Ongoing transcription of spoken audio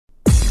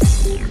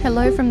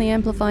Hello from the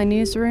Amplify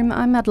newsroom,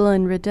 I'm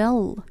Madeline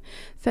Riddell.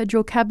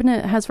 Federal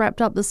Cabinet has wrapped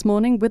up this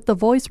morning with the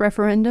Voice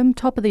referendum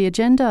top of the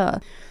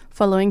agenda.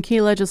 Following key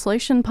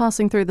legislation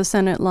passing through the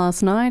Senate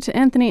last night,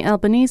 Anthony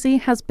Albanese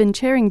has been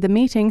chairing the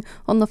meeting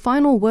on the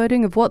final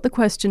wording of what the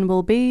question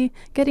will be,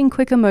 getting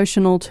quick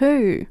emotional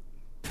too.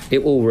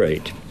 It will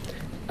read,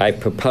 a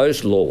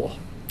proposed law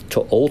to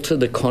alter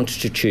the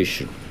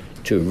Constitution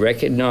to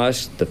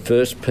recognise the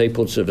First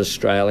Peoples of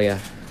Australia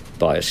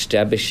by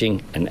establishing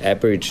an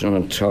Aboriginal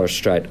and Torres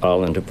Strait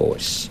Islander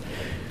voice.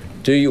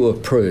 Do you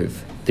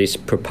approve this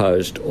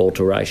proposed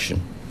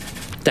alteration?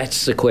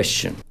 That's the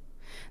question.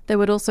 There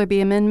would also be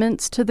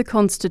amendments to the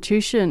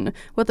Constitution,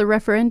 with the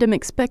referendum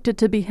expected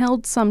to be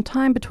held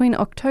sometime between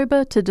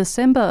October to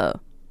December.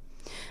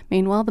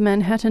 Meanwhile, the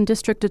Manhattan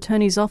District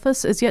Attorney's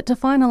Office is yet to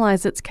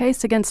finalise its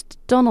case against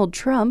Donald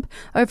Trump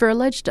over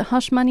alleged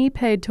hush money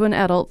paid to an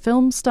adult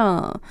film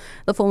star.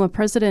 The former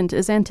president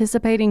is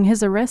anticipating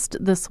his arrest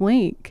this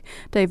week.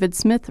 David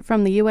Smith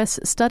from the US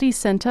Study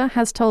Centre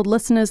has told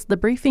listeners the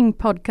Briefing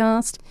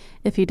podcast,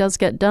 if he does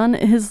get done,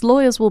 his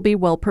lawyers will be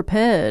well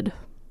prepared.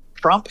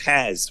 Trump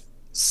has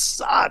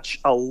such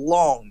a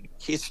long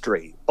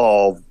history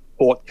of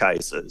court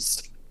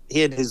cases.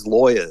 He and his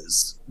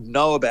lawyers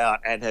know about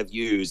and have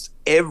used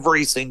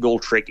every single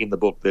trick in the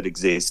book that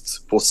exists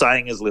for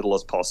saying as little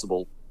as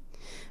possible.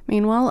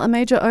 Meanwhile, a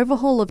major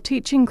overhaul of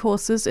teaching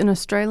courses in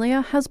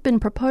Australia has been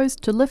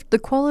proposed to lift the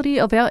quality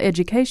of our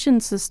education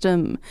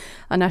system.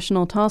 A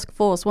national task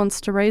force wants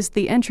to raise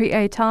the entry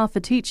ATAR for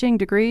teaching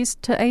degrees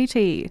to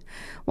 80,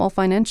 while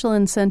financial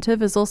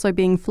incentive is also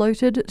being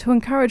floated to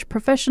encourage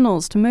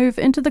professionals to move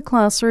into the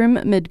classroom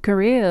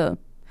mid-career.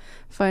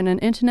 Phone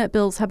and internet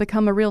bills have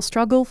become a real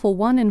struggle for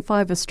 1 in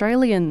 5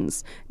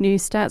 Australians. New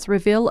stats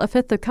reveal a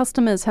fifth of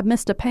customers have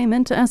missed a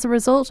payment as a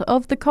result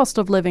of the cost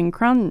of living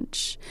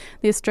crunch.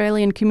 The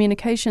Australian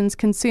Communications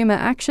Consumer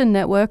Action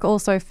Network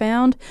also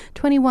found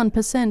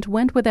 21%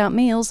 went without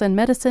meals and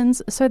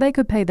medicines so they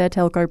could pay their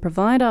telco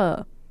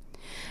provider.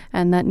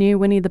 And that new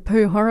Winnie the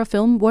Pooh horror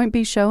film won't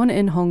be shown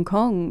in Hong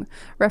Kong.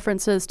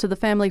 References to the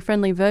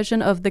family-friendly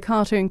version of the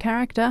cartoon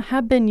character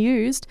have been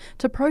used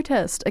to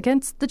protest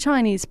against the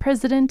Chinese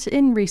president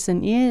in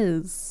recent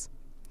years.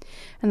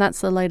 And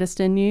that's the latest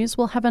in news.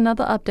 We'll have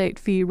another update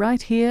for you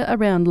right here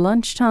around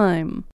lunchtime.